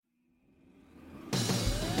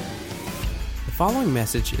following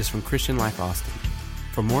message is from Christian Life Austin.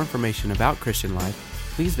 For more information about Christian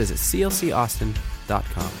Life, please visit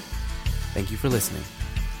clcaustin.com. Thank you for listening.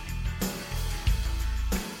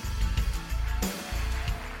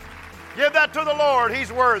 Give that to the Lord.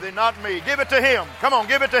 He's worthy, not me. Give it to Him. Come on,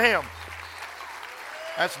 give it to Him.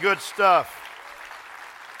 That's good stuff.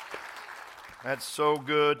 That's so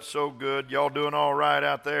good, so good. Y'all doing all right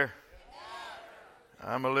out there?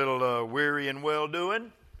 I'm a little weary and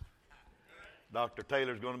well-doing. Dr.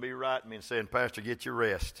 Taylor's going to be writing me and saying, Pastor, get your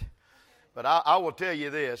rest. But I will tell you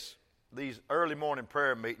this. These early morning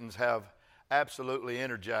prayer meetings have absolutely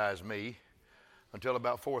energized me until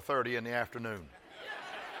about 4:30 in the afternoon.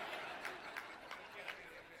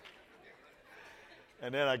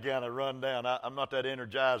 And then I kind of run down. I'm not that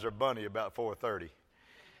energizer bunny about 4:30.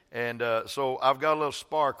 And so I've got a little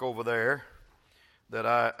spark over there that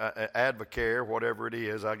I Advocare, whatever it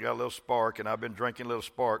is. I got a little spark, and I've been drinking a little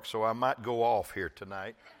spark, so I might go off here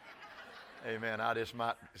tonight. Amen. I just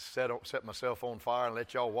might set myself on fire and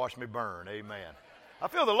let y'all watch me burn. Amen. I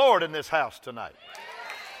feel the Lord in this house tonight.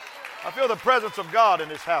 I feel the presence of God in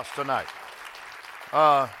this house tonight.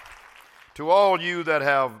 To all you that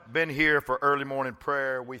have been here for early morning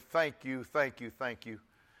prayer, we thank you, thank you, thank you.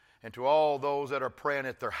 And to all those that are praying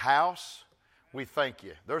at their house, we thank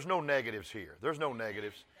you. There's no negatives here. There's no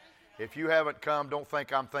negatives. If you haven't come, don't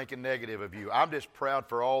think I'm thinking negative of you. I'm just proud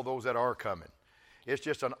for all those that are coming. It's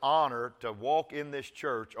just an honor to walk in this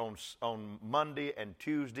church on Monday and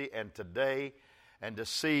Tuesday and today and to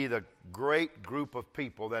see the great group of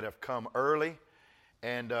people that have come early.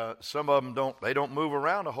 And some of them don't move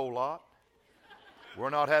around a whole lot. We're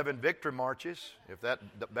not having victory marches. If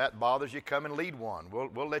that bothers you, come and lead one.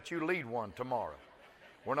 We'll let you lead one tomorrow.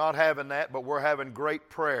 We're not having that, but we're having great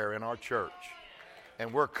prayer in our church.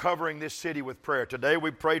 And we're covering this city with prayer. Today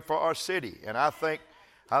we prayed for our city, and I think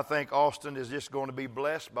Austin is just going to be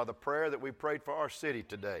blessed by the prayer that we prayed for our city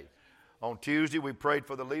today. On Tuesday we prayed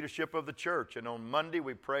for the leadership of the church, and on Monday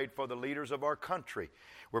we prayed for the leaders of our country.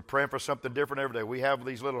 We're praying for something different every day. We have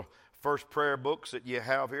these little first prayer books that you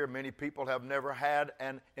have here. Many people have never had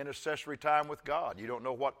an intercessory time with God. You don't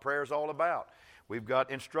know what prayer is all about. We've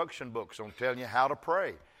got instruction books on telling you how to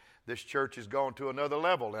pray. This church has gone to another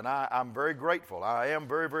level, and I'm very grateful. I am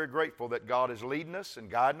very, very grateful that God is leading us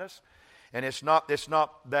and guiding us. And it's not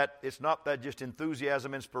that just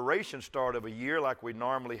enthusiasm, inspiration start of a year like we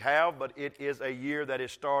normally have, but it is a year that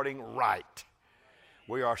is starting right.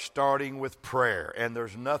 We are starting with prayer, and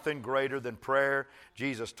there's nothing greater than prayer.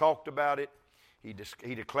 Jesus talked about it. He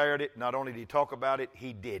declared it. Not only did He talk about it,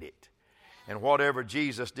 He did it. And whatever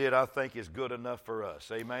Jesus did, I think, is good enough for us.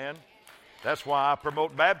 Amen? That's why I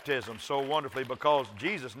promote baptism so wonderfully, because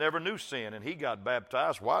Jesus never knew sin, and He got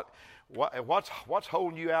baptized. What's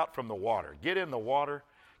holding you out from the water? Get in the water.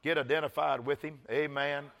 Get identified with Him.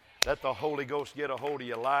 Amen. Let the Holy Ghost get a hold of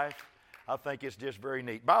your life. I think it's just very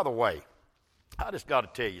neat. By the way, I just got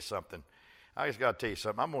to tell you something. I'm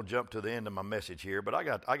going to jump to the end of my message here, but I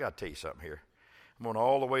got to tell you something here. I'm going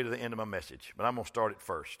all the way to the end of my message, but I'm going to start it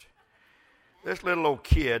first. This little old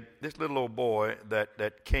kid, this little old boy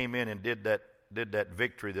that came in and did that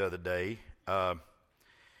victory the other day.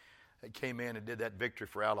 He came in and did that victory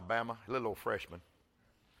for Alabama, a little old freshman.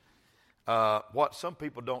 What some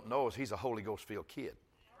people don't know is he's a Holy Ghost filled kid.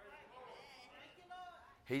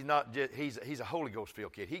 He's not just, he's a Holy Ghost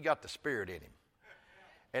filled kid. He got the Spirit in him.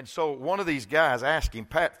 And so one of these guys asked him,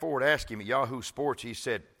 Pat Ford asked him at Yahoo Sports, he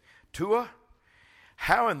said, Tua,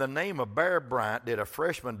 how in the name of Bear Bryant did a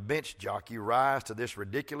freshman bench jockey rise to this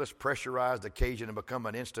ridiculous pressurized occasion and become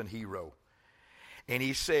an instant hero? And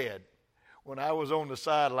he said, when I was on the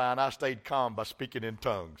sideline, I stayed calm by speaking in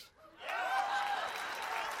tongues.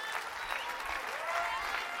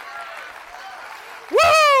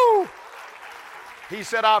 Woo! He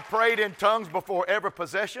said, I prayed in tongues before every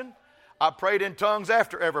possession. I prayed in tongues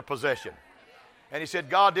after every possession. And he said,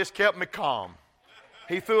 God just kept me calm.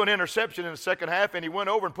 He threw an interception in the second half, and he went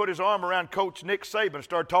over and put his arm around Coach Nick Saban and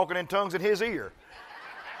started talking in tongues in his ear.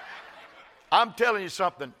 I'm telling you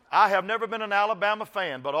something. I have never been an Alabama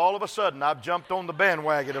fan, but all of a sudden I've jumped on the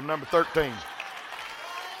bandwagon of number 13.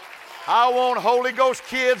 I want Holy Ghost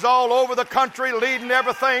kids all over the country leading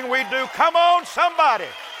everything we do. Come on, somebody.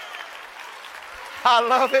 I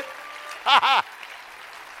love it.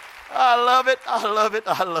 I love it. I love it.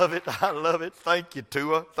 I love it. I love it. Thank you,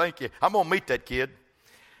 Tua. Thank you. I'm going to meet that kid.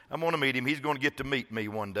 I'm going to meet him. He's going to get to meet me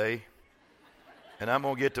one day. And I'm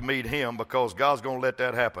going to get to meet him because God's going to let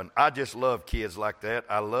that happen. I just love kids like that.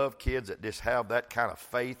 I love kids that just have that kind of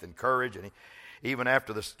faith and courage. And even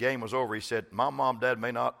after this game was over, he said, my mom, dad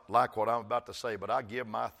may not like what I'm about to say, but I give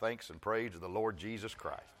my thanks and praise to the Lord Jesus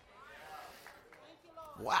Christ.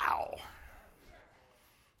 Wow.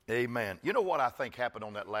 Amen. You know what I think happened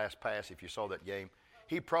on that last pass, if you saw that game?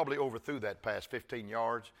 He probably overthrew that pass 15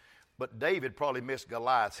 yards, but David probably missed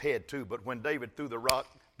Goliath's head too. But when David threw the rock,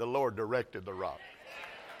 the Lord directed the rock.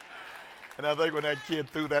 And I think when that kid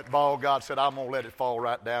threw that ball, God said, I'm going to let it fall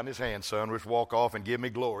right down his hand, son. Just walk off and give me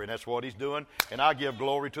glory. And that's what he's doing. And I give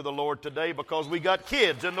glory to the Lord today because we got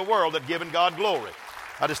kids in the world that giving God glory.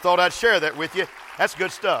 I just thought I'd share that with you. That's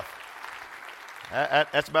good stuff.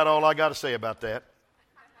 That's about all I got to say about that.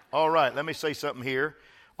 All right, let me say something here.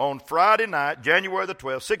 On Friday night, January the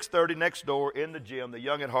 12th, 6:30 next door in the gym, the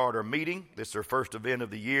Young at Heart are meeting. This is their first event of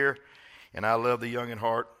the year. And I love the Young at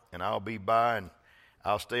Heart. And I'll be by and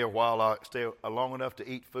I'll stay a while. I'll stay long enough to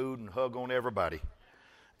eat food and hug on everybody.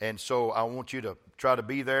 And so I want you to try to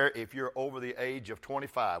be there. If you're over the age of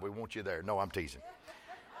 25, we want you there. No, I'm teasing.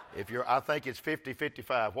 I think it's 50,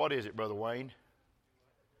 55. What is it, Brother Wayne?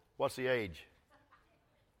 What's the age?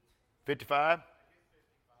 55?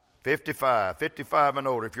 55 and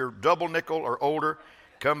older. If you're double nickel or older,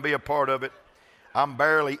 come be a part of it. I'm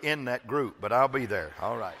barely in that group, but I'll be there.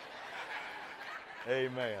 All right.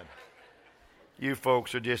 Amen. You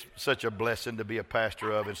folks are just such a blessing to be a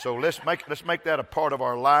pastor of. And so let's make that a part of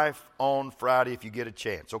our life on Friday if you get a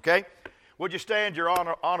chance, okay? Would you stand, your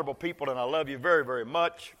honorable people, and I love you very, very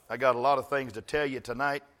much. I got a lot of things to tell you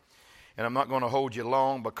tonight, and I'm not going to hold you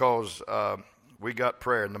long because we got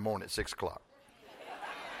prayer in the morning at 6 o'clock.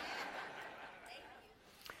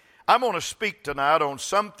 I'm going to speak tonight on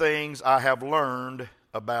some things I have learned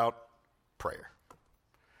about prayer.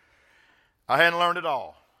 I hadn't learned it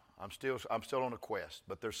all. I'm still on a quest,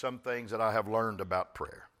 but there's some things that I have learned about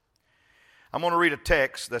prayer. I'm going to read a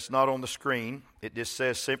text that's not on the screen. It just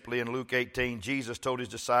says simply in Luke 18, Jesus told his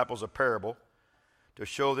disciples a parable to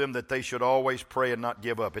show them that they should always pray and not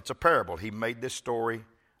give up. It's a parable. He made this story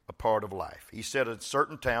a part of life. He said at a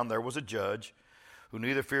certain town there was a judge who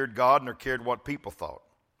neither feared God nor cared what people thought.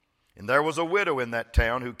 And there was a widow in that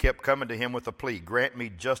town who kept coming to him with a plea, grant me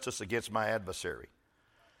justice against my adversary.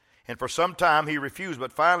 And for some time he refused,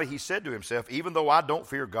 but finally he said to himself, even though I don't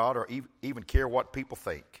fear God or even care what people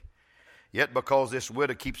think, yet because this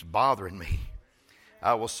widow keeps bothering me,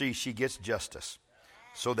 I will see she gets justice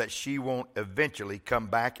so that she won't eventually come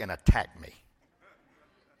back and attack me.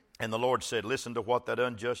 And the Lord said, listen to what that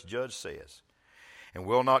unjust judge says. And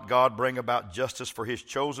will not God bring about justice for his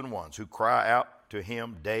chosen ones who cry out to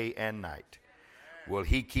him day and night? Will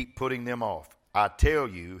he keep putting them off? I tell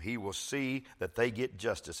you, he will see that they get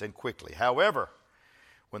justice, and quickly. However,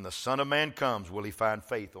 when the Son of Man comes, will he find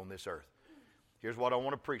faith on this earth? Here's what I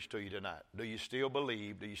want to preach to you tonight. Do you still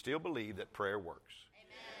believe that prayer works?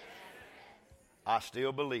 Amen. I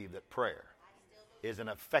still believe that prayer is an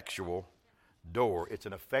effectual door. It's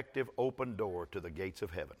an effective open door to the gates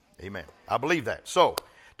of heaven. Amen. I believe that. So,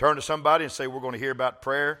 turn to somebody and say, we're going to hear about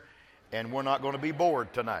prayer, and we're not going to be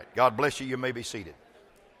bored tonight. God bless you. You may be seated.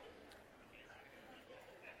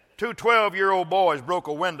 Two 12-year-old boys broke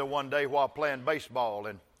a window one day while playing baseball,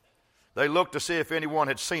 and they looked to see if anyone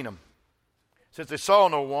had seen them. Since they saw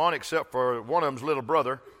no one except for one of them's little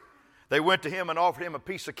brother, they went to him and offered him a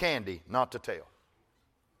piece of candy not to tell.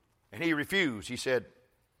 And he refused. He said,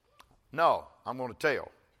 no, I'm going to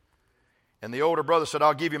tell. And the older brother said,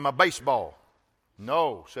 I'll give you my baseball.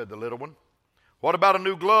 No, said the little one. What about a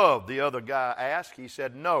new glove? The other guy asked. He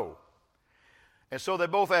said, no. And so they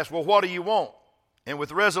both asked, well, what do you want? And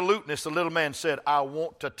with resoluteness, the little man said, I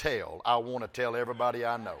want to tell. I want to tell everybody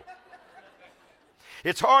I know.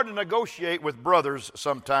 It's hard to negotiate with brothers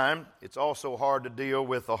sometimes. It's also hard to deal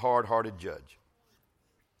with a hard-hearted judge.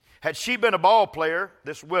 Had she been a ball player,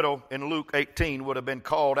 this widow in Luke 18 would have been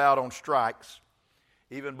called out on strikes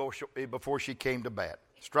even before she came to bat.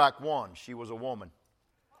 Strike one, she was a woman.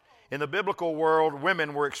 In the biblical world,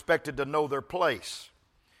 women were expected to know their place.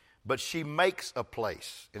 But she makes a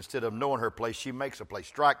place. Instead of knowing her place, she makes a place.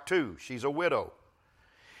 Strike two, she's a widow.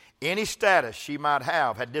 Any status she might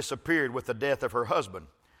have had disappeared with the death of her husband.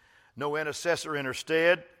 No intercessor in her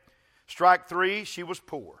stead. Strike three, she was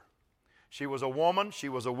poor. She was a woman, she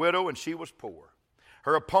was a widow, and she was poor.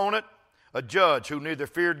 Her opponent, a judge who neither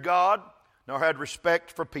feared God nor had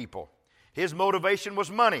respect for people. His motivation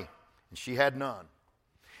was money, and she had none.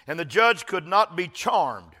 And the judge could not be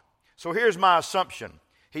charmed. So here's my assumption.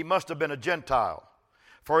 He must have been a Gentile.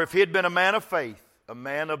 For if he had been a man of faith, a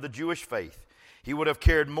man of the Jewish faith, he would have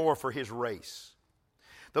cared more for his race.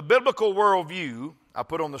 The biblical worldview, I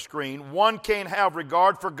put on the screen, one can't have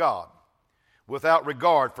regard for God without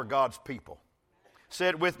regard for God's people. Say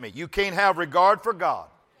it with me. You can't have regard for God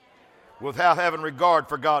without having regard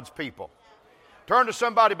for God's people. Turn to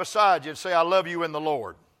somebody beside you and say, I love you in the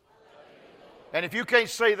Lord. And if you can't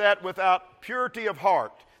say that without purity of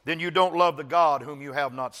heart, then you don't love the God whom you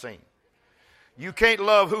have not seen. You can't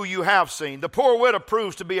love who you have seen. The poor widow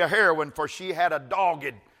proves to be a heroine, for she had a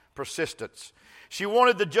dogged persistence. She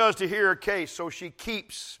wanted the judge to hear her case, so she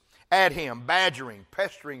keeps at him, badgering,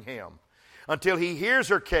 pestering him, until he hears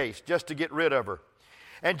her case just to get rid of her.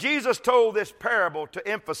 And Jesus told this parable to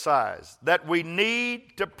emphasize that we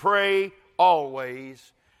need to pray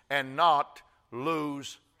always and not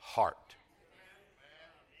lose heart.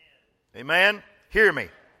 Amen? Hear me.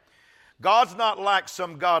 God's not like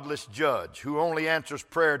some godless judge who only answers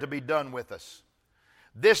prayer to be done with us.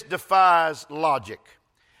 This defies logic.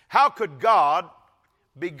 How could God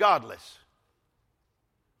be godless?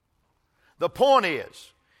 The point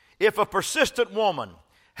is, if a persistent woman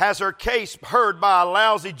has her case heard by a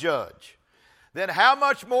lousy judge, then how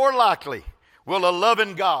much more likely will a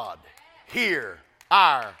loving God hear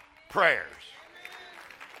our prayers?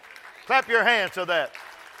 Clap your hands to that.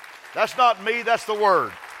 That's not me, that's the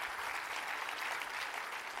Word.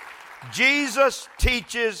 Jesus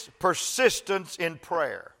teaches persistence in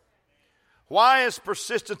prayer. Why is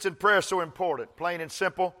persistence in prayer so important? Plain and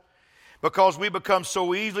simple. Because we become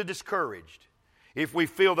so easily discouraged if we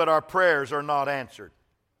feel that our prayers are not answered.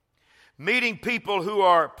 Meeting people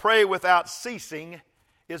who pray without ceasing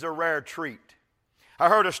is a rare treat. I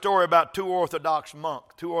heard a story about two Orthodox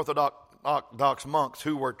monks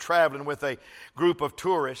who were traveling with a group of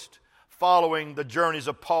tourists following the journeys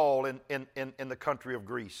of Paul in the country of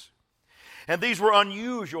Greece. And these were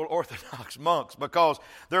unusual Orthodox monks because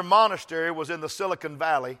their monastery was in the Silicon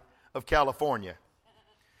Valley of California.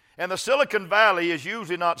 And the Silicon Valley is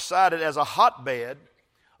usually not cited as a hotbed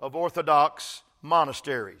of Orthodox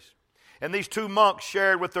monasteries. And these two monks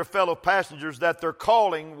shared with their fellow passengers that their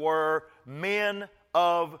calling were men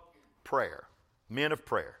of prayer. Men of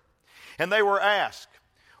prayer. And they were asked,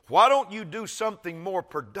 why don't you do something more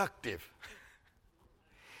productive?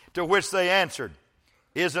 To which they answered,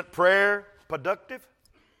 isn't prayer productive?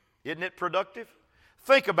 Isn't it productive?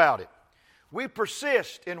 Think about it. We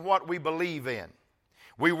persist in what we believe in.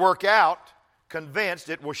 We work out, convinced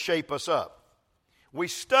it will shape us up. We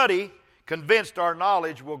study, convinced our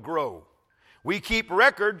knowledge will grow. We keep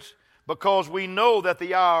records because we know that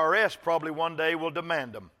the IRS probably one day will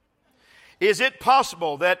demand them. Is it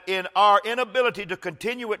possible that in our inability to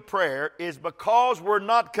continue at prayer is because we're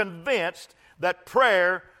not convinced that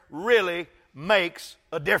prayer really makes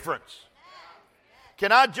a difference?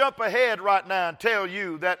 Can I jump ahead right now and tell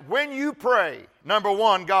you that when you pray, number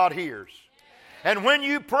one, God hears. And when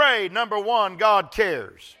you pray, number one, God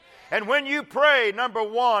cares. And when you pray, number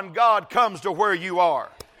one, God comes to where you are.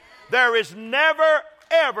 There is never,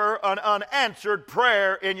 ever an unanswered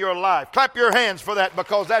prayer in your life. Clap your hands for that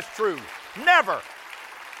because that's true. Never.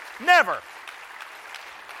 Never.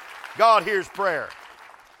 God hears prayer.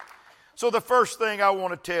 So the first thing I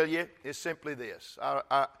want to tell you is simply this.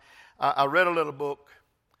 I read a little book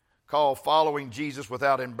called Following Jesus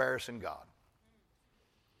Without Embarrassing God.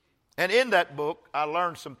 And in that book, I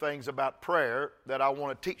learned some things about prayer that I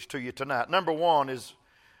want to teach to you tonight. Number one is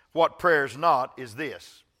what prayer is not is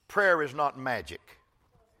this. Prayer is not magic.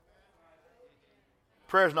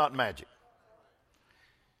 Prayer is not magic.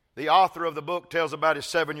 The author of the book tells about his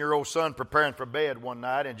 7-year-old son preparing for bed one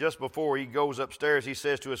night, and just before he goes upstairs, he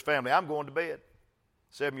says to his family, I'm going to bed,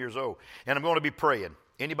 7 years old, and I'm going to be praying.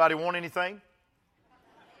 Anybody want anything?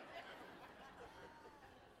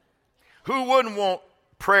 Who wouldn't want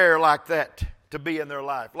prayer like that to be in their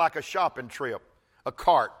life? Like a shopping trip, a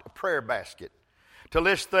cart, a prayer basket, to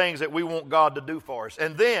list things that we want God to do for us.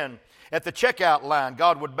 And then at the checkout line,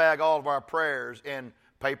 God would bag all of our prayers in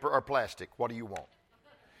paper or plastic. What do you want?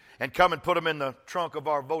 And come and put them in the trunk of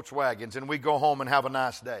our Volkswagens, and we go home and have a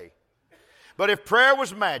nice day. But if prayer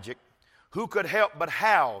was magic, who could help but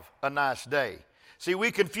have a nice day? See,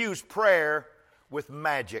 we confuse prayer with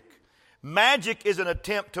magic. Magic is an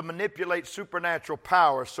attempt to manipulate supernatural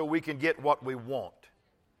power so we can get what we want.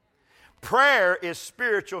 Prayer is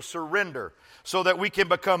spiritual surrender so that we can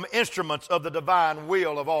become instruments of the divine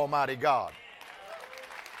will of Almighty God.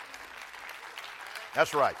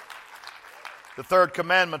 That's right. The third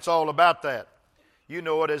commandment's all about that. You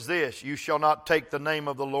know it as this: you shall not take the name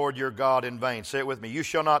of the Lord your God in vain. Say it with me. You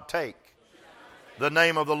shall not take the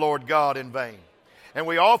name of the Lord God in vain. And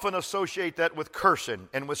we often associate that with cursing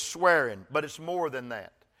and with swearing, but it's more than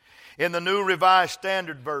that. In the New Revised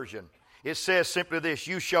Standard Version, it says simply this: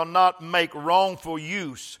 you shall not make wrongful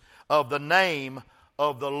use of the name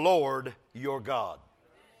of the Lord your God.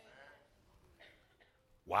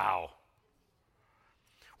 Wow.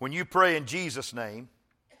 When you pray in Jesus' name,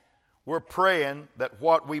 we're praying that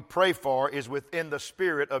what we pray for is within the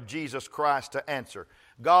Spirit of Jesus Christ to answer.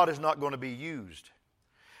 God is not going to be used.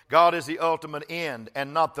 God is the ultimate end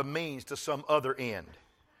and not the means to some other end.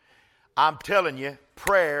 I'm telling you,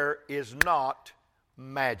 prayer is not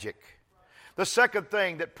magic. The second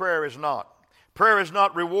thing that prayer is not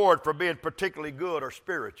reward for being particularly good or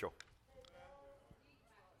spiritual.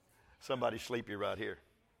 Somebody sleepy right here.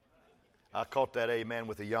 I caught that amen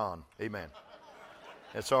with a yawn. Amen.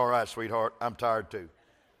 It's all right, sweetheart. I'm tired too.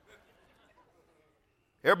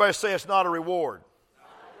 Everybody say it's not a reward.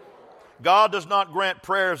 God does not grant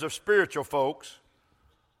prayers of spiritual folks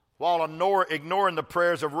while ignoring the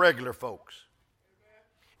prayers of regular folks.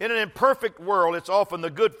 In an imperfect world, it's often the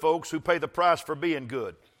good folks who pay the price for being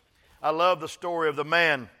good. I love the story of the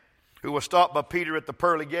man who was stopped by Peter at the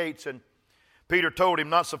pearly gates, and Peter told him,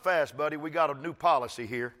 "Not so fast, buddy. We got a new policy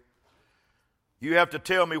here. You have to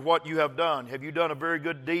tell me what you have done. Have you done a very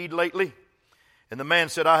good deed lately?" And the man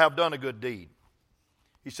said, "I have done a good deed."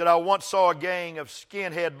 He said, "I once saw a gang of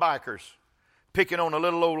skinhead bikers picking on a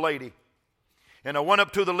little old lady. And I went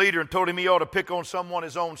up to the leader and told him he ought to pick on someone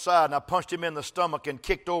his own side. And I punched him in the stomach and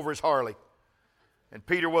kicked over his Harley." And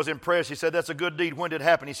Peter was impressed. He said, "That's a good deed. When did it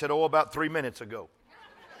happen?" He said, "Oh, about 3 minutes ago."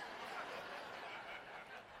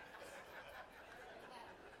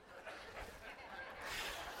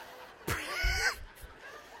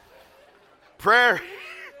 Prayer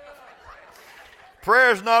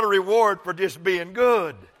is not a reward for just being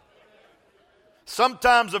good.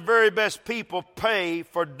 Sometimes the very best people pay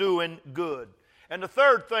for doing good. And the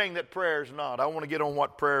third thing that prayer is not, I want to get on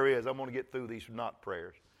what prayer is. I want to get through these not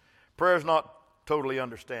prayers. Prayer is not totally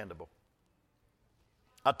understandable.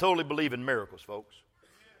 I totally believe in miracles, folks.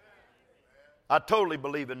 I totally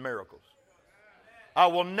believe in miracles. I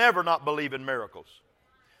will never not believe in miracles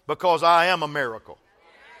because I am a miracle.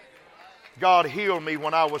 God healed me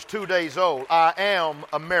when I was 2 days old. I am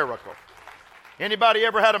a miracle. Anybody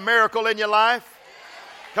ever had a miracle in your life?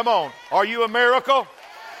 Come on. Are you a miracle?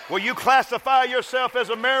 Will you classify yourself as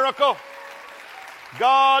a miracle?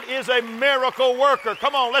 God is a miracle worker.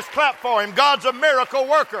 Come on, let's clap for him. God's a miracle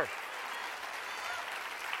worker.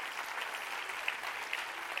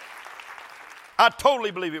 I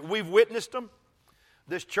totally believe it. We've witnessed them.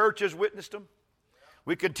 This church has witnessed them.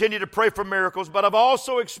 We continue to pray for miracles, but I've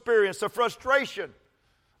also experienced the frustration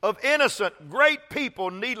of innocent, great people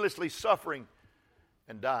needlessly suffering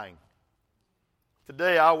and dying.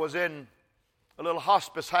 Today I was in a little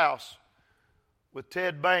hospice house with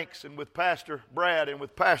Ted Banks and with Pastor Brad and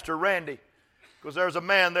with Pastor Randy, because there's a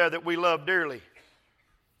man there that we love dearly.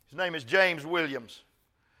 His name is James Williams.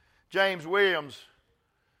 James Williams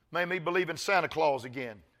made me believe in Santa Claus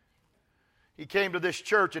again. He came to this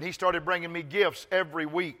church and he started bringing me gifts every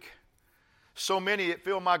week. So many it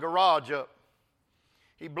filled my garage up.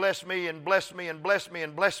 He blessed me and blessed me and blessed me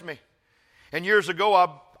and blessed me. And years ago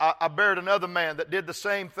I buried another man that did the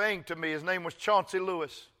same thing to me. His name was Chauncey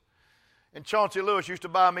Lewis. And Chauncey Lewis used to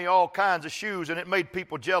buy me all kinds of shoes, and it made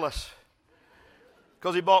people jealous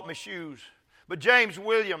because he bought me shoes. But James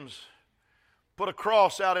Williams put a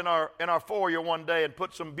cross out in our foyer one day and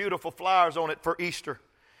put some beautiful flowers on it for Easter.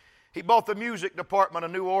 He bought the music department a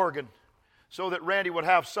new organ so that Randy would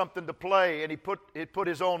have something to play, and he put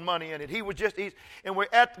his own money in it. And we're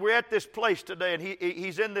at this place today, and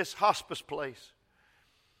he's in this hospice place.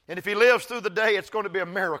 And if he lives through the day, it's going to be a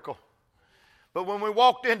miracle. But when we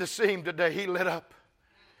walked in to see him today, he lit up.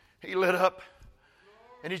 He lit up.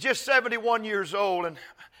 And he's just 71 years old, and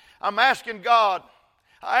I'm asking God.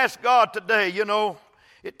 I ask God today,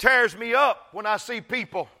 it tears me up when I see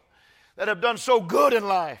people that have done so good in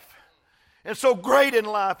life and so great in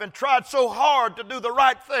life and tried so hard to do the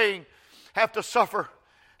right thing, have to suffer,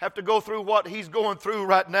 have to go through what he's going through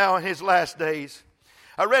right now in his last days.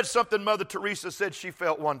 I read something Mother Teresa said she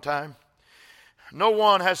felt one time. No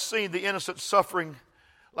one has seen the innocent suffering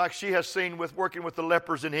like she has seen with working with the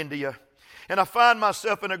lepers in India. And I find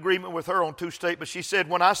myself in agreement with her on two statements. She said,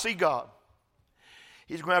 when I see God,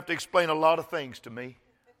 he's going to have to explain a lot of things to me.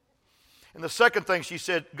 And the second thing she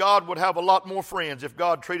said, God would have a lot more friends if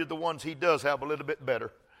God treated the ones he does have a little bit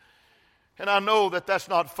better. And I know that that's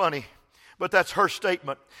not funny, but that's her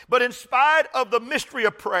statement. But in spite of the mystery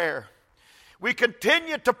of prayer, we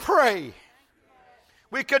continue to pray.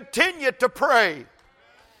 We continue to pray.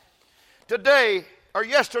 Today, or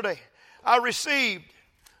yesterday, I received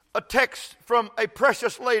a text from a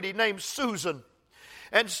precious lady named Susan.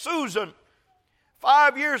 And Susan,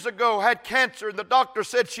 5 years ago, had cancer, and the doctor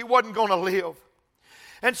said she wasn't going to live.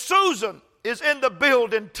 And Susan is in the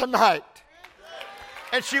building tonight.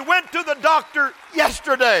 And she went to the doctor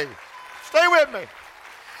yesterday. Stay with me.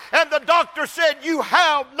 And the doctor said, you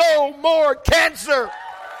have no more cancer.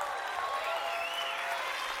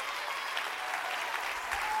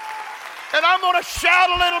 And I'm going to shout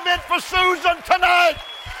a little bit for Susan tonight,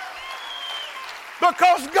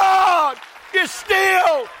 because God is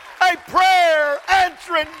still a prayer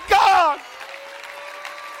answering God.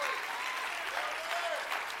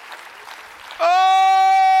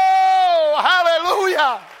 Oh,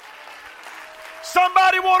 hallelujah.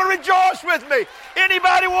 Somebody want to rejoice with me?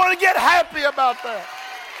 Anybody want to get happy about that?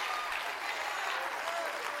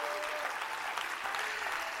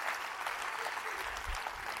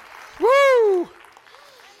 Woo!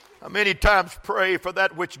 I many times pray for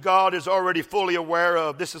that which God is already fully aware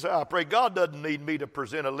of. This is how I pray. God doesn't need me to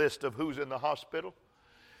present a list of who's in the hospital,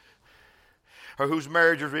 or whose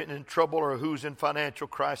marriage is in trouble, or who's in financial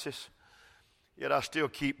crisis. Yet I still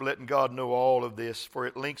keep letting God know all of this, for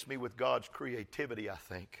it links me with God's creativity, I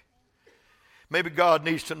think. Maybe God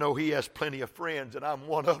needs to know He has plenty of friends, and I'm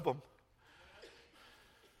one of them.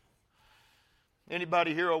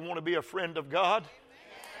 Anybody here want to be a friend of God?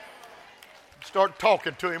 Start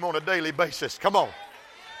talking to Him on a daily basis. Come on.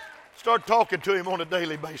 Start talking to Him on a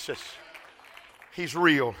daily basis. He's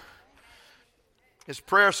real. Is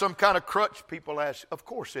prayer some kind of crutch? People ask. Of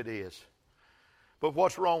course it is. But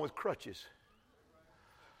what's wrong with crutches?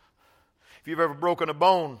 If you've ever broken a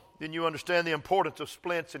bone, then you understand the importance of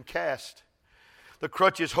splints and casts. The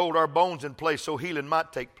crutches hold our bones in place so healing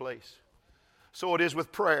might take place. So it is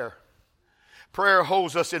with prayer. Prayer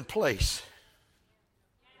holds us in place.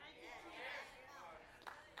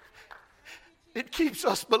 It keeps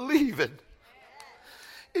us believing.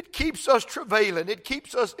 It keeps us travailing. It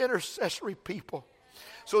keeps us intercessory people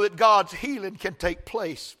so that God's healing can take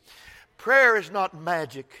place. Prayer is not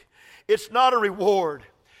magic. It's not a reward.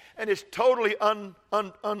 And it's totally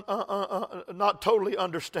not totally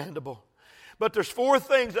understandable. But there's 4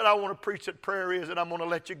 things that I want to preach that prayer is, and I'm going to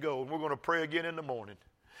let you go. And we're going to pray again in the morning.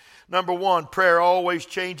 Number 1, prayer always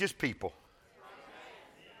changes people,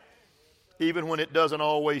 even when it doesn't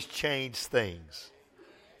always change things.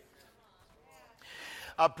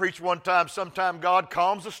 I preached one time, sometime God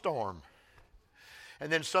calms the storm.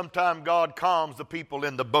 And then sometime God calms the people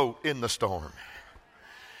in the boat in the storm.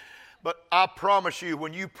 But I promise you,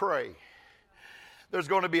 when you pray, there's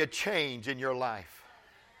going to be a change in your life.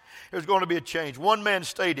 There's going to be a change. One man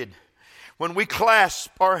stated, when we clasp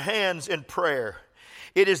our hands in prayer,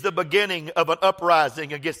 it is the beginning of an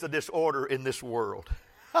uprising against the disorder in this world.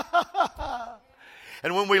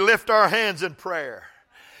 And when we lift our hands in prayer,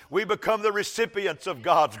 we become the recipients of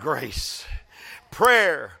God's grace.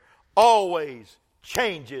 Prayer always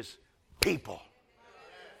changes people.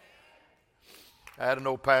 I had an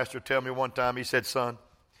old pastor tell me one time, he said, son,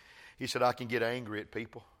 he said, I can get angry at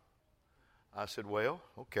people. I said, well,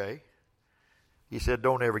 okay. He said,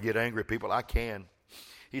 don't ever get angry at people. I can.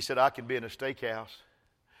 He said, I can be in a steakhouse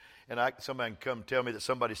and somebody can come tell me that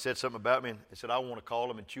somebody said something about me, and said, I want to call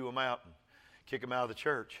them and chew them out and kick them out of the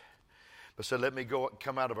church. But said, let me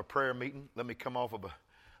come out of a prayer meeting. Let me come off of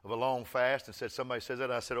a long fast. And said, somebody says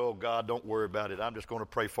that. I said, oh, God, don't worry about it. I'm just going to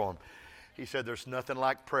pray for them. He said, there's nothing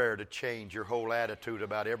like prayer to change your whole attitude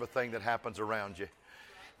about everything that happens around you.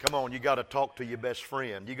 Come on, you got to talk to your best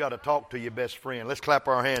friend. You got to talk to your best friend. Let's clap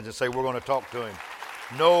our hands and say we're going to talk to him.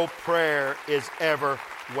 No prayer is ever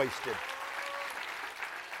wasted.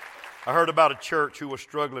 I heard about a church who was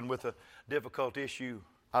struggling with a difficult issue.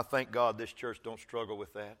 I thank God this church don't struggle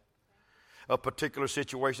with that. A particular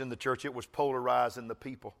situation in the church, it was polarizing the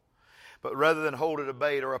people. But rather than hold a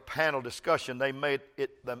debate or a panel discussion,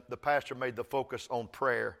 the pastor made the focus on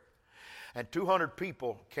prayer. And 200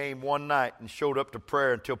 people came one night and showed up to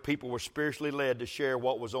prayer until people were spiritually led to share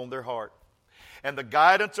what was on their heart. And the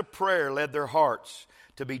guidance of prayer led their hearts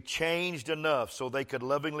to be changed enough so they could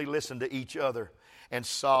lovingly listen to each other and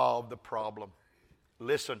solve the problem.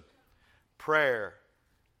 Listen, prayer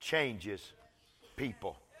changes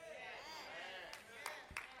people.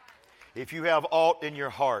 If you have aught in your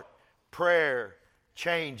heart, prayer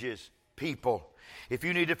changes people. If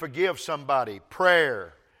you need to forgive somebody,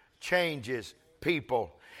 prayer changes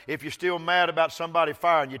people. If you're still mad about somebody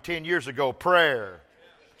firing you 10 years ago, prayer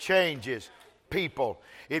changes people.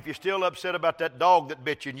 If you're still upset about that dog that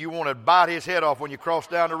bit you and you want to bite his head off when you cross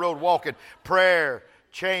down the road walking, prayer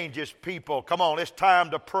changes people. Come on, it's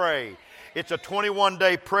time to pray. It's a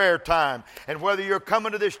 21-day prayer time. And whether you're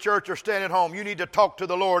coming to this church or staying at home, you need to talk to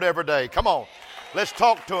the Lord every day. Come on. Let's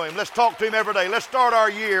talk to Him. Let's talk to Him every day. Let's start our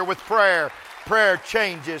year with prayer. Prayer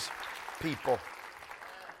changes people.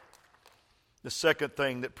 The second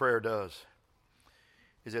thing that prayer does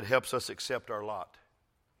is it helps us accept our lot.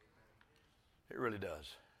 It really does.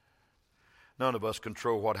 None of us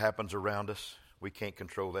control what happens around us. We can't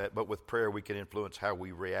control that. But with prayer, we can influence how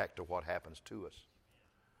we react to what happens to us.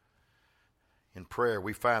 In prayer,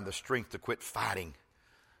 we find the strength to quit fighting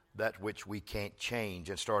that which we can't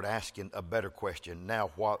change and start asking a better question.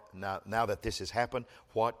 Now that this has happened,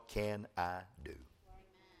 what can I do?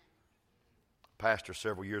 A pastor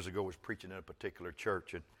several years ago was preaching in a particular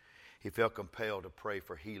church, and he felt compelled to pray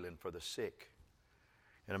for healing for the sick.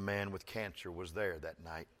 And a man with cancer was there that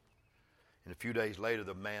night. And a few days later,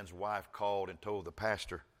 the man's wife called and told the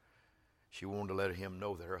pastor she wanted to let him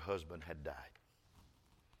know that her husband had died.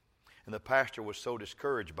 And the pastor was so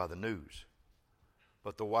discouraged by the news.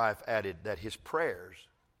 But the wife added that his prayers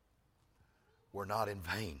were not in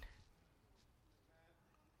vain.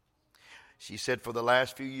 She said for the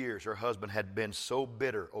last few years, her husband had been so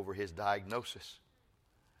bitter over his diagnosis.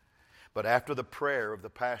 But after the prayer of the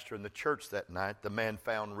pastor in the church that night, the man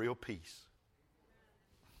found real peace.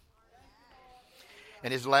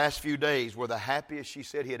 And his last few days were the happiest, she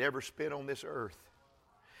said, he had ever spent on this earth.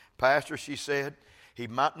 Pastor, she said, he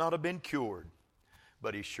might not have been cured,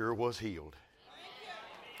 but he sure was healed.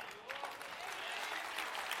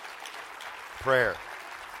 Prayer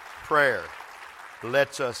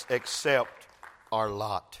lets us accept our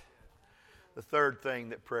lot. The third thing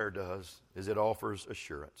that prayer does is it offers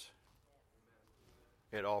assurance.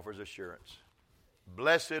 It offers assurance.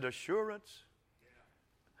 Blessed assurance,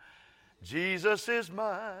 Jesus is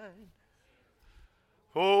mine.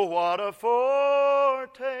 Oh, what a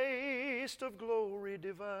foretaste of glory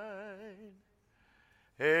divine,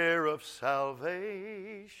 heir of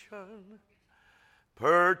salvation,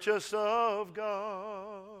 purchase of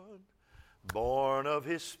God, born of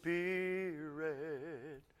His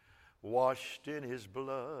Spirit, washed in His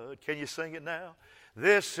blood. Can you sing it now?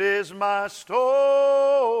 This is my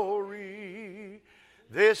story.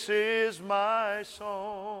 This is my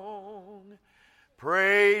song,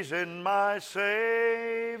 praising my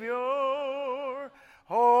Savior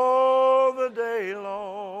all the day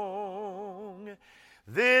long.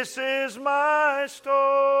 This is my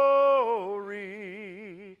story.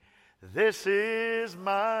 This is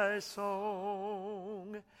my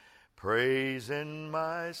song, praising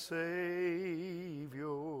my Savior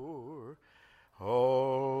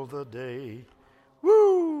all the day.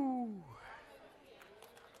 Woo!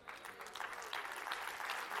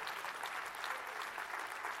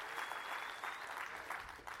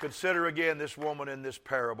 Consider again this woman in this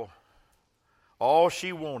parable. All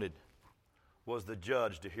she wanted was the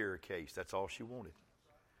judge to hear her case. That's all she wanted.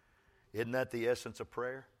 Isn't that the essence of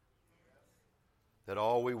prayer? That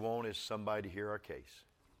all we want is somebody to hear our case.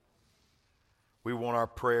 We want our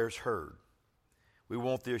prayers heard. We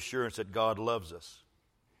want the assurance that God loves us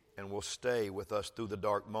and will stay with us through the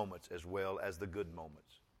dark moments as well as the good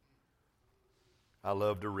moments. I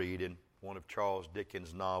love to read in one of Charles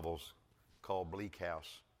Dickens' novels called Bleak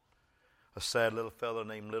House. A sad little fellow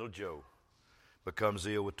named Little Joe becomes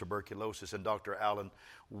ill with tuberculosis, and Dr. Allen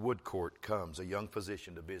Woodcourt comes, a young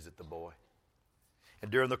physician, to visit the boy. And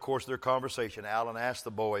during the course of their conversation, Allen asks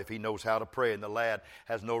the boy if he knows how to pray, and the lad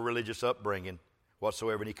has no religious upbringing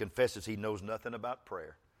whatsoever, and he confesses he knows nothing about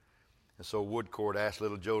prayer. And so Woodcourt asks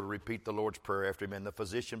Little Joe to repeat the Lord's Prayer after him, and the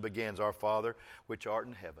physician begins, Our Father, which art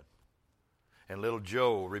in heaven. And little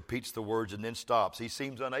Joe repeats the words and then stops. He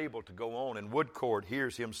seems unable to go on, and Woodcourt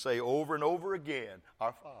hears him say over and over again,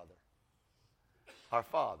 Our Father, our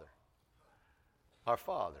Father, our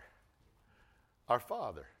Father, our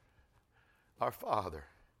Father, our Father.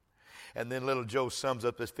 And then little Joe sums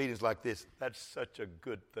up his feelings like this, That's such a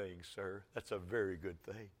good thing, sir. That's a very good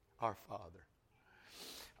thing. Our Father.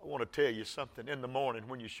 I want to tell you something. In the morning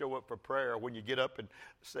when you show up for prayer, when you get up and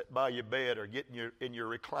sit by your bed or get in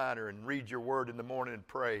your recliner and read your word in the morning and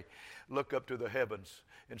pray, look up to the heavens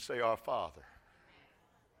and say, Our Father.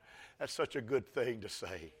 That's such a good thing to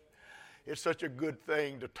say. It's such a good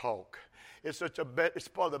thing to talk. It's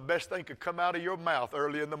probably the best thing could come out of your mouth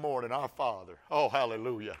early in the morning. Our Father. Oh,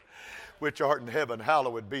 hallelujah. Which art in heaven,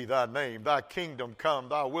 hallowed be thy name. Thy kingdom come,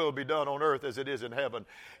 thy will be done on earth as it is in heaven.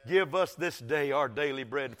 Give us this day our daily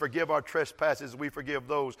bread, and forgive our trespasses as we forgive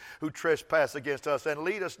those who trespass against us. And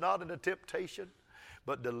lead us not into temptation,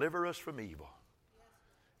 but deliver us from evil.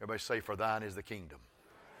 Everybody say, For thine is the kingdom,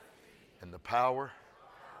 and the power,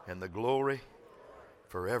 and the glory,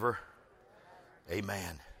 forever.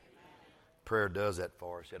 Amen. Prayer does that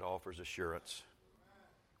for us. It offers assurance.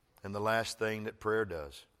 And the last thing that prayer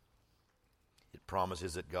does, it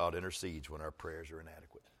promises that God intercedes when our prayers are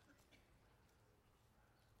inadequate.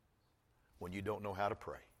 When you don't know how to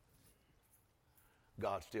pray,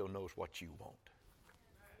 God still knows what you want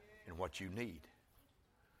and what you need.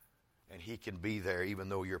 And He can be there even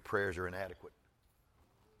though your prayers are inadequate.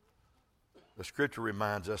 The Scripture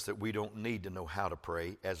reminds us that we don't need to know how to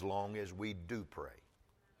pray as long as we do pray.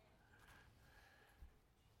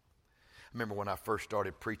 I remember when I first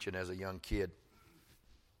started preaching as a young kid.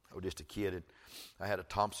 I was just a kid, and I had a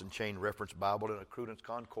Thompson Chain Reference Bible and a Cruden's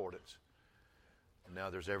Concordance. And now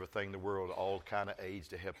there's everything in the world, all kind of aids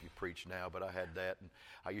to help you preach now, but I had that, and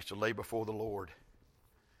I used to lay before the Lord.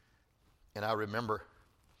 And I remember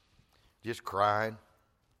just crying,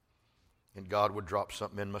 and God would drop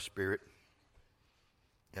something in my spirit,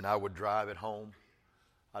 and I would drive it home.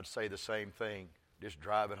 I'd say the same thing, just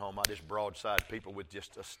drive it home. I just broadside people with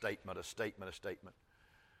just a statement.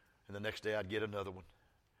 And the next day I'd get another one.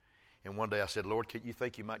 And one day I said, Lord, you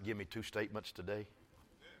think you might give me 2 statements today?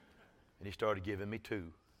 And He started giving me 2.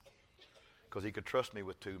 Because He could trust me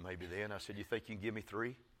with 2 maybe then. I said, you think you can give me 3?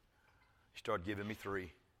 He started giving me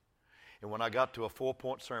 3. And when I got to a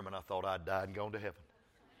 4-point sermon, I thought I'd died and gone to heaven.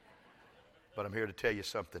 But I'm here to tell you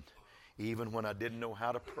something. Even when I didn't know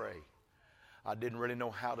how to pray, I didn't really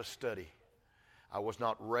know how to study. I was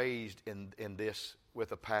not raised in this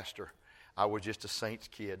with a pastor. I was just a saint's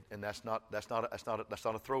kid, and that's not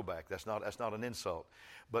a throwback. That's not an insult.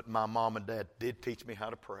 But my mom and dad did teach me how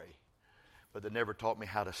to pray, but they never taught me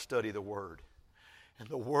how to study the Word. And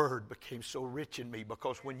the Word became so rich in me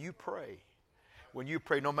because when you pray,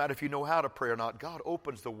 no matter if you know how to pray or not, God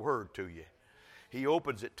opens the Word to you. He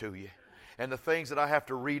opens it to you. And the things that I have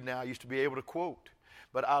to read now, I used to be able to quote.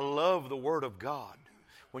 But I love the Word of God.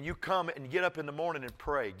 When you come and get up in the morning and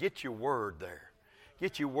pray, get your Word there.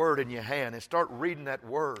 Get your Word in your hand and start reading that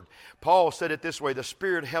Word. Paul said it this way, the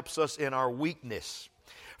Spirit helps us in our weakness.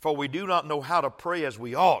 For we do not know how to pray as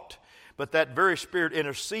we ought, but that very Spirit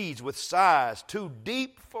intercedes with sighs too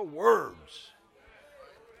deep for words.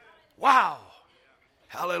 Wow!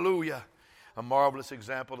 Hallelujah! A marvelous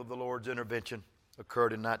example of the Lord's intervention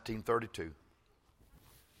occurred in 1932.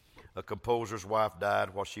 A composer's wife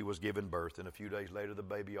died while she was giving birth, and a few days later the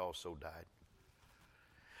baby also died.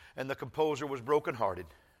 And the composer was brokenhearted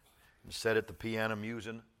and sat at the piano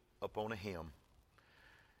musing upon a hymn.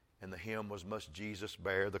 And the hymn was, Must Jesus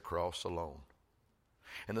Bear the Cross Alone?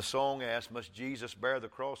 And the song asked, Must Jesus bear the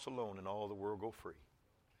cross alone and all the world go free?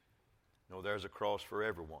 No, there's a cross for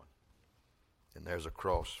everyone, and there's a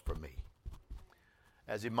cross for me.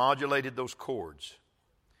 As he modulated those chords,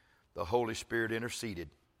 the Holy Spirit interceded,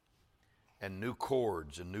 and new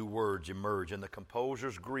chords and new words emerged, and the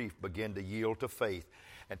composer's grief began to yield to faith.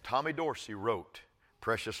 And Tommy Dorsey wrote,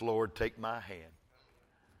 Precious Lord, take my hand.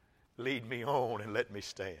 Lead me on and let me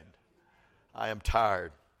stand. I am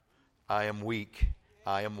tired. I am weak.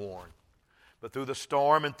 I am worn. But through the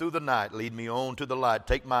storm and through the night, lead me on to the light.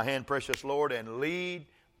 Take my hand, precious Lord, and lead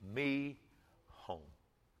me home.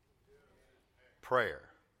 Prayer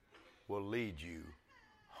will lead you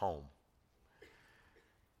home.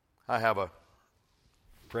 I have a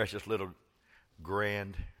precious little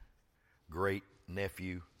great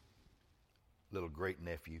nephew.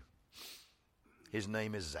 His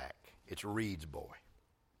name is Zach. It's Reed's boy.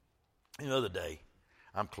 The other day,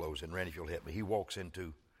 I'm closing. Randy, if you'll help me. He walks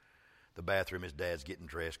into the bathroom. His dad's getting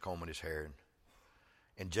dressed, combing his hair.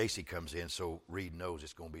 And JC comes in, so Reed knows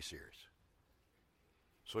it's going to be serious.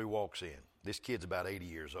 So he walks in. This kid's about 80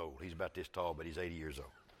 years old. He's about this tall, but he's 80 years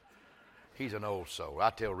old. He's an old soul. I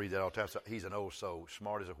tell Reed that all the time. He's an old soul,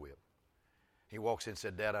 smart as a whip. He walks in and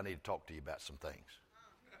said, Dad, I need to talk to you about some things.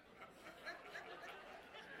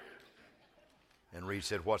 And Reed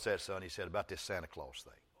said, what's that, son? He said, about this Santa Claus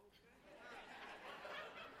thing.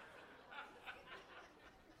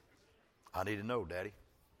 I need to know, Daddy,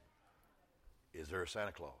 is there a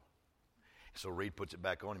Santa Claus? So Reed puts it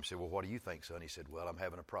back on him and said, well, what do you think, son? He said, well, I'm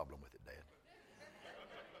having a problem with it, Dad.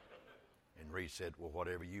 And Reed said, well,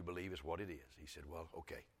 whatever you believe is what it is. He said, well,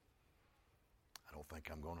 okay. I don't think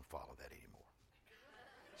I'm going to follow that anymore.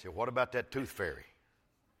 He said, what about that tooth fairy?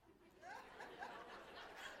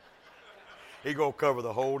 He going to cover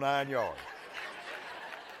the whole 9 yards.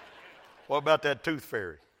 What about that tooth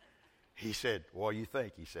fairy? He said, what do you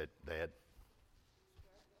think? He said, Dad,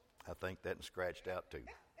 I think that's scratched out too.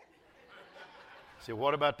 He said,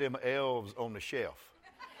 what about them elves on the shelf?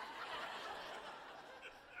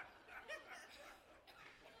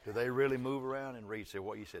 Do they really move around? And Reed said,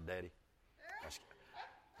 what you said, Daddy?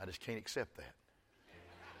 I just can't accept that.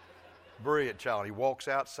 Brilliant child. He walks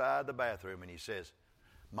outside the bathroom and he says,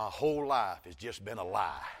 my whole life has just been a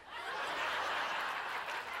lie.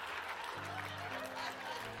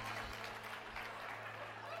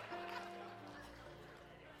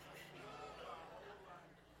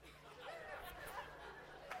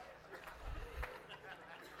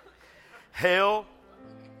 Hell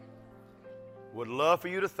would love for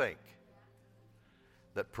you to think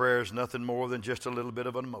that prayer is nothing more than just a little bit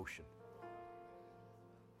of an emotion,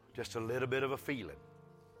 just a little bit of a feeling,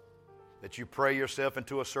 that you pray yourself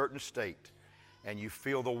into a certain state and you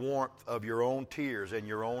feel the warmth of your own tears in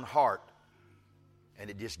your own heart, and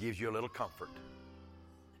it just gives you a little comfort.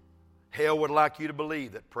 Hell would like you to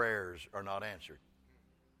believe that prayers are not answered.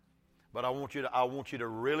 But I want you to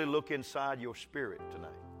really look inside your spirit tonight.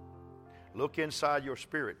 Look inside your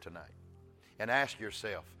spirit tonight and ask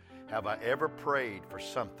yourself, have I ever prayed for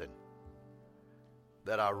something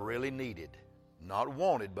that I really needed? Not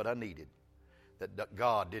wanted, but I needed. That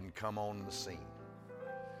God didn't come on the scene.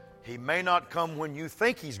 He may not come when you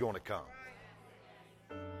think He's going to come,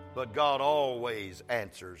 but God always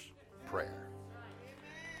answers prayer.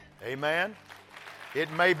 Amen?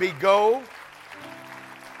 It may be go.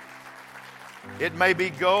 It may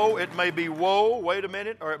be go. It may be whoa, wait a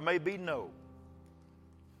minute, or it may be no.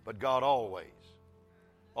 But God always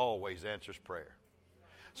answers prayer.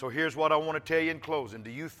 So here's what I want to tell you in closing. Do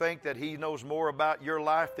you think that He knows more about your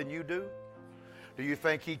life than you do? Do you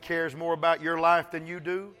think He cares more about your life than you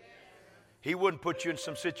do? He wouldn't put you in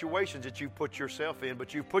some situations that you've put yourself in,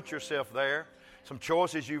 but you've put yourself there. Some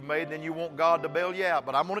choices you've made, and then you want God to bail you out.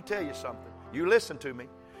 But I'm going to tell you something. You listen to me.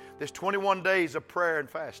 There's 21 days of prayer and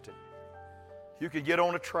fasting. You can get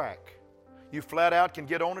on a track. You flat out can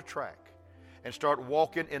get on a track and start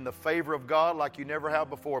walking in the favor of God like you never have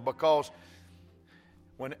before. Because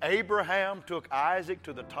when Abraham took Isaac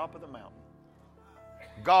to the top of the mountain,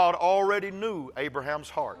 God already knew Abraham's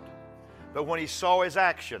heart. But when He saw his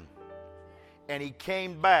action and he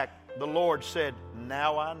came back, the Lord said,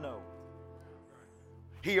 now I know.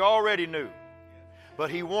 He already knew.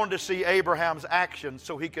 But He wanted to see Abraham's action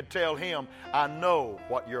so He could tell him, I know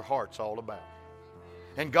what your heart's all about.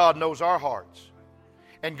 And God knows our hearts.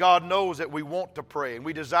 And God knows that we want to pray and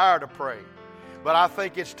we desire to pray. But I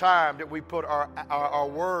think it's time that we put our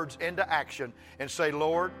words into action and say,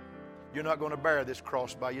 Lord, you're not going to bear this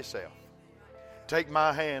cross by yourself. Take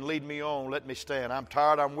my hand, lead me on, let me stand. I'm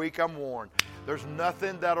tired, I'm weak, I'm worn. There's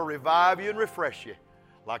nothing that'll revive you and refresh you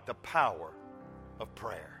like the power of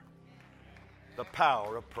prayer. The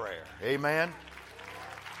power of prayer. Amen.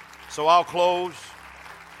 So I'll close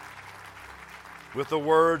with the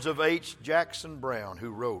words of H. Jackson Brown, who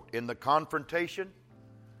wrote, in the confrontation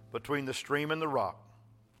between the stream and the rock,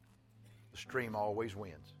 the stream always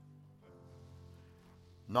wins.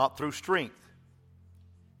 Not through strength,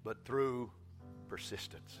 but through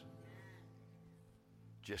persistence.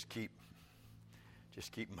 Just keep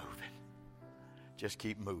moving. Just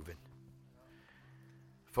keep moving.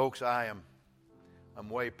 Folks, I'm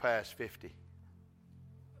way past 50.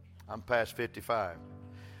 I'm past 55.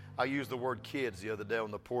 I used the word kids the other day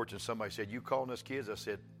on the porch, and somebody said, you calling us kids? I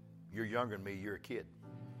said, you're younger than me, you're a kid.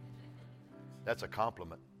 That's a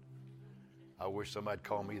compliment. I wish somebody'd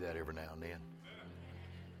call me that every now and then.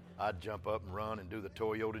 I'd jump up and run and do the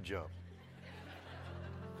Toyota jump.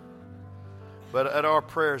 But let our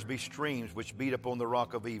prayers be streams which beat upon the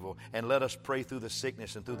rock of evil, and let us pray through the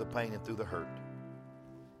sickness and through the pain and through the hurt.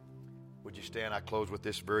 Would you stand? I close with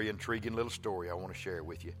this very intriguing little story I want to share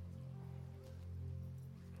with you.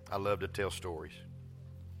 I love to tell stories.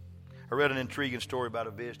 I read an intriguing story about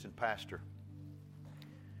a visiting pastor.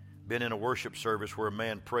 Been in a worship service where a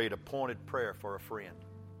man prayed a pointed prayer for a friend.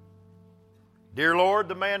 Dear Lord,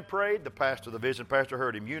 the man prayed. The visiting pastor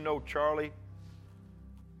heard him. You know Charlie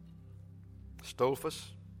Stolfus?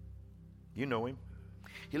 You know him.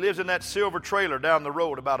 He lives in that silver trailer down the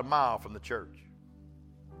road about a mile from the church.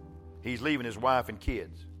 He's leaving his wife and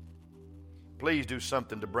kids. Please do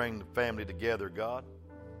something to bring the family together, God.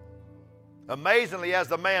 Amazingly, as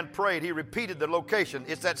the man prayed, he repeated the location.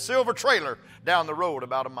 It's that silver trailer down the road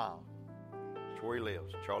about a mile. That's where he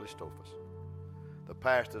lives, Charlie Stolfus. The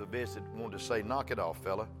pastor of the visit wanted to say, knock it off,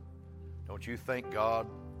 fella. Don't you think God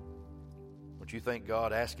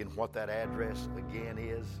asking what that address again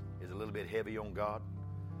is a little bit heavy on God?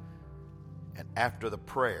 And after the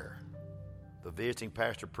prayer, the visiting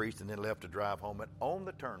pastor preached and then left to drive home. And on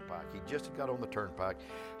the turnpike, he just got on the turnpike,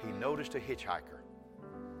 he noticed a hitchhiker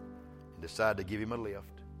and decided to give him a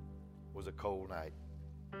lift. It was a cold night.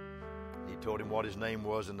 He told him what his name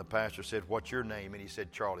was, and the pastor said, what's your name? And he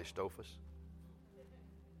said, Charlie Stolfus.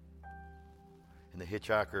 And the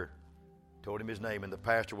hitchhiker told him his name, and the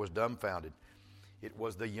pastor was dumbfounded. It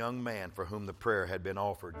was the young man for whom the prayer had been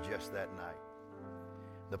offered just that night.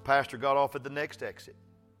 The pastor got off at the next exit,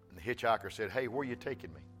 and the hitchhiker said, hey, where are you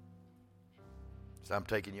taking me? He said, I'm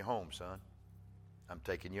taking you home, son. I'm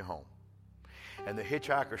taking you home. And the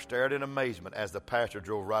hitchhiker stared in amazement as the pastor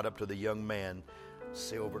drove right up to the young man's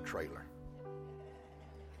silver trailer.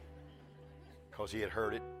 because he had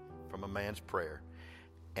heard it from a man's prayer.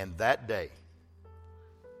 And that day,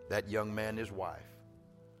 that young man and his wife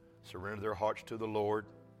surrendered their hearts to the Lord,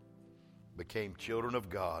 became children of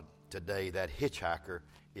God. Today, that hitchhiker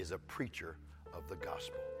is a preacher of the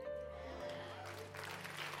gospel.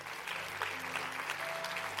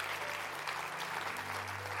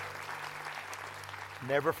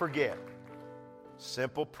 Never forget,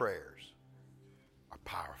 simple prayers are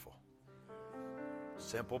powerful.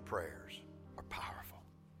 Simple prayers are powerful.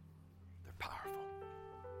 They're powerful.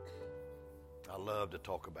 I love to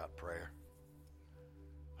talk about prayer.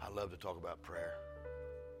 I love to talk about prayer.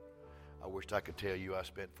 I wished I could tell you I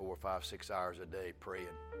spent 4, 5, 6 hours a day praying.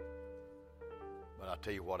 But I'll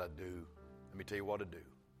tell you what I do. Let me tell you what I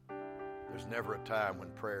do. There's never a time when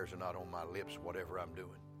prayers are not on my lips, whatever I'm doing.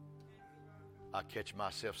 I catch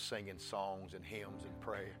myself singing songs and hymns and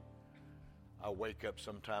prayer. I wake up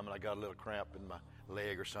sometime and I got a little cramp in my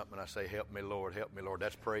leg or something, and I say, help me, Lord, help me, Lord.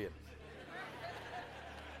 That's praying.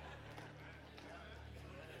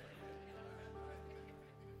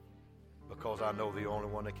 Because I know the only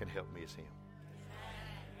one that can help me is Him.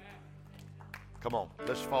 Come on,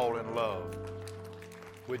 let's fall in love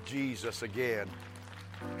with Jesus again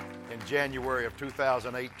in January of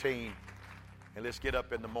 2018. And let's get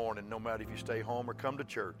up in the morning, no matter if you stay home or come to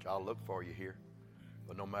church. I'll look for you here.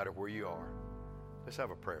 But no matter where you are, let's have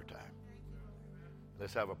a prayer time.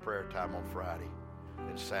 Let's have a prayer time on Friday.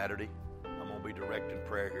 And Saturday, I'm going to be directing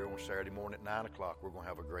prayer here on Saturday morning at 9 o'clock. We're going to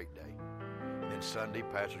have a great day. And then Sunday,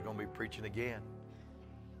 Pastor's going to be preaching again.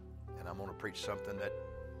 And I'm going to preach something that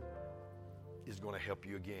is going to help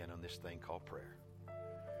you again on this thing called prayer.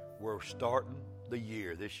 We're starting the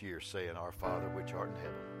year, this year, saying, Our Father which art in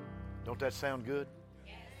heaven. Don't that sound good?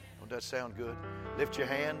 Yes. Don't that sound good? Lift your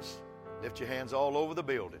hands. Lift your hands all over the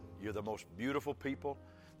building. You're the most beautiful people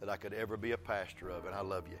that I could ever be a pastor of, and I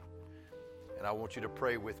love you. And I want you to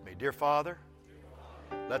pray with me. Dear Father,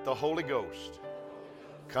 let the Holy Ghost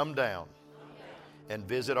come down and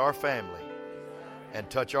visit our family and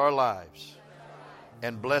touch our lives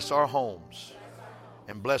and bless our homes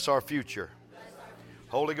and bless our future.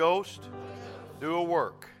 Holy Ghost, do a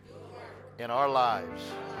work in our lives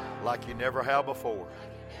like you never have before.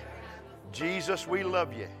 Jesus, we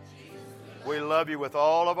love you. We love you with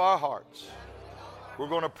all of our hearts. We're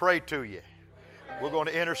going to pray to you. We're going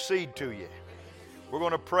to intercede to you. We're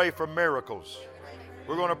going to pray for miracles.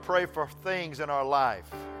 We're going to pray for things in our life.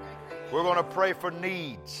 We're going to pray for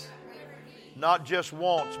needs. Not just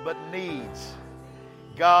wants, but needs.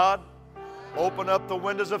 God, open up the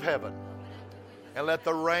windows of heaven and let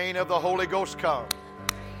the rain of the Holy Ghost come.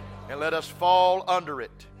 And let us fall under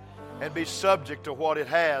it and be subject to what it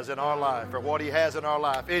has in our life, or what He has in our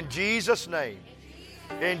life. In Jesus' name.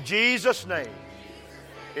 In Jesus' name.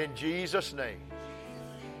 In Jesus' name.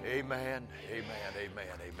 Amen. Amen. Amen.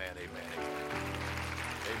 Amen. Amen.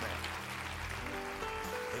 Amen.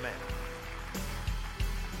 Amen.